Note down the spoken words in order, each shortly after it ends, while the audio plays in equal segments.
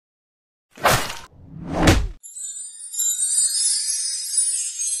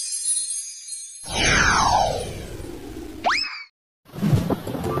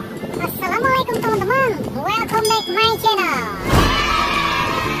Back my channel.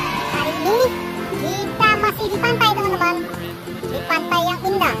 Hari ini kita masih di pantai teman-teman. Di pantai yang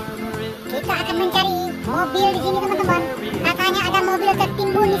indah. Kita akan mencari mobil di sini teman-teman. Katanya ada mobil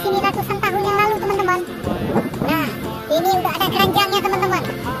tertimbun di sini ratusan tahun yang lalu teman-teman. Nah, ini udah ada keranjangnya teman-teman.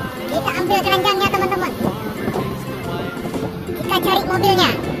 Kita ambil keranjangnya teman-teman. Kita cari mobilnya.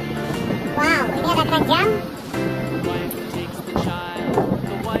 Wow, ini ada keranjang.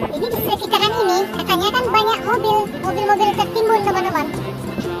 Ini di sekitaran ini katanya kan banyak mobil tertimbun teman-teman.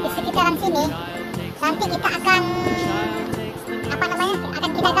 Di sekitaran sini nanti kita akan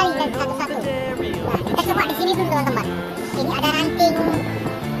akan kita gali satu-satu. Nah, kita coba di sini dulu teman-teman. Ini ada ranting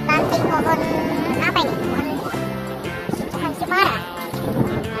pohon apa ini? Pohon cemara.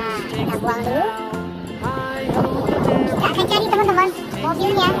 Nah, kita buang dulu. Kita akan cari teman-teman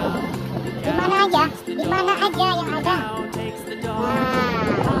mobilnya. Di mana aja yang ada. Nah,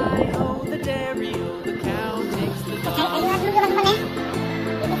 kita cari kayunya dulu teman-teman ya.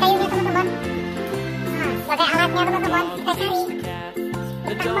 Ini kayunya teman-teman. Nah, sebagai alatnya teman-teman kita cari.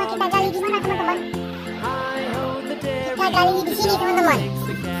 Pertama kita gali di mana teman-teman? Kita gali di sini teman-teman.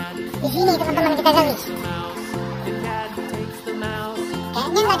 Di sini teman-teman kita gali.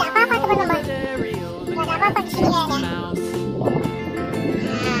 Kayaknya nggak ada apa-apa teman-teman. Nggak ada apa-apa di sini kayaknya.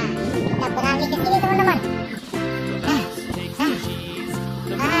 Nah, kita beralih ke sini teman-teman.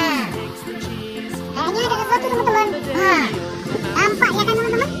 Kayaknya ada sesuatu teman-teman. Nah, nampak ya kan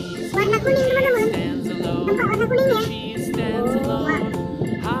teman-teman? Warna kuning teman-teman. Nampak warna kuningnya?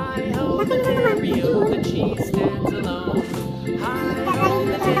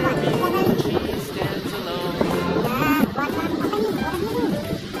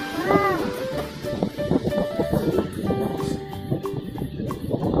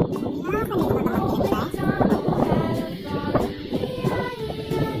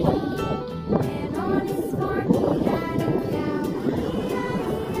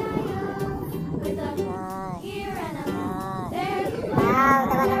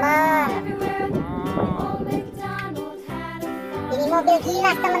 Mobil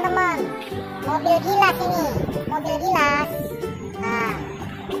gilas teman-teman, mobil gilas ini, mobil gilas. Nah,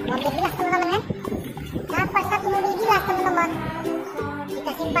 mobil gilas teman-teman kan? Dapat satu mobil gilas teman-teman.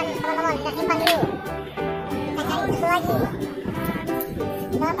 Kita simpan teman-teman, kita simpan dulu. Kita cari satu lagi.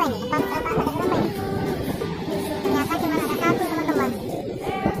 Berapa ini? Berapa ini? Ternyata cuma ada satu teman-teman.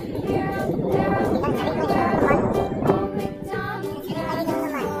 Kita cari lagi teman-teman. Kita cari lagi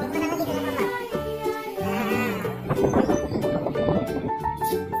teman-teman. Di mana lagi teman-teman?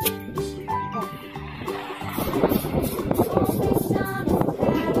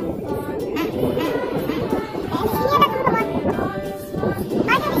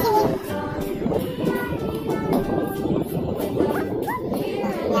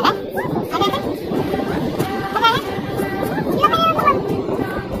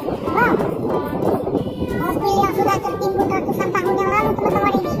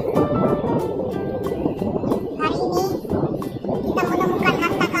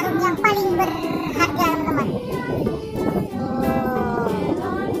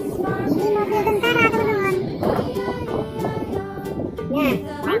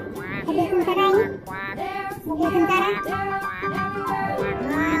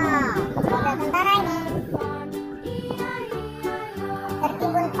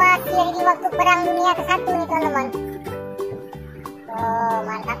 Tertimbun pasir di waktu perang dunia ke-1 nih teman-teman. Oh,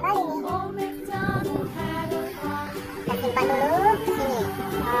 mantap kali nih. Kita simpan dulu sini.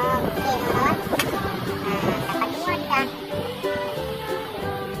 Oke teman-teman. Nah, dapat semua kita.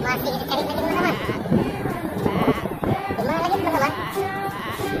 Masih kita cari lagi teman-teman. Gimana lagi teman-teman?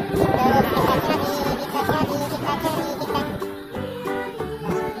 Kita cari.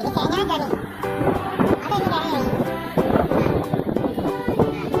 Ini kayaknya ada nih. Ada ini kayaknya nih.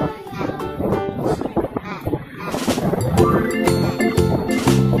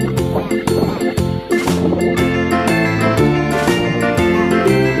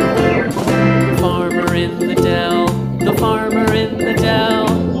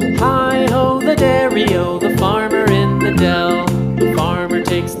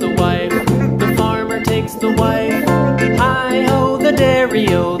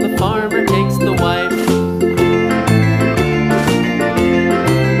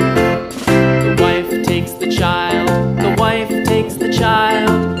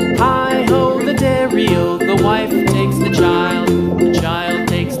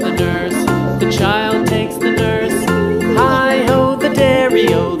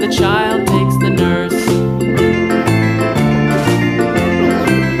 Child takes the nurse.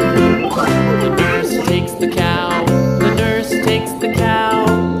 The nurse takes the cat.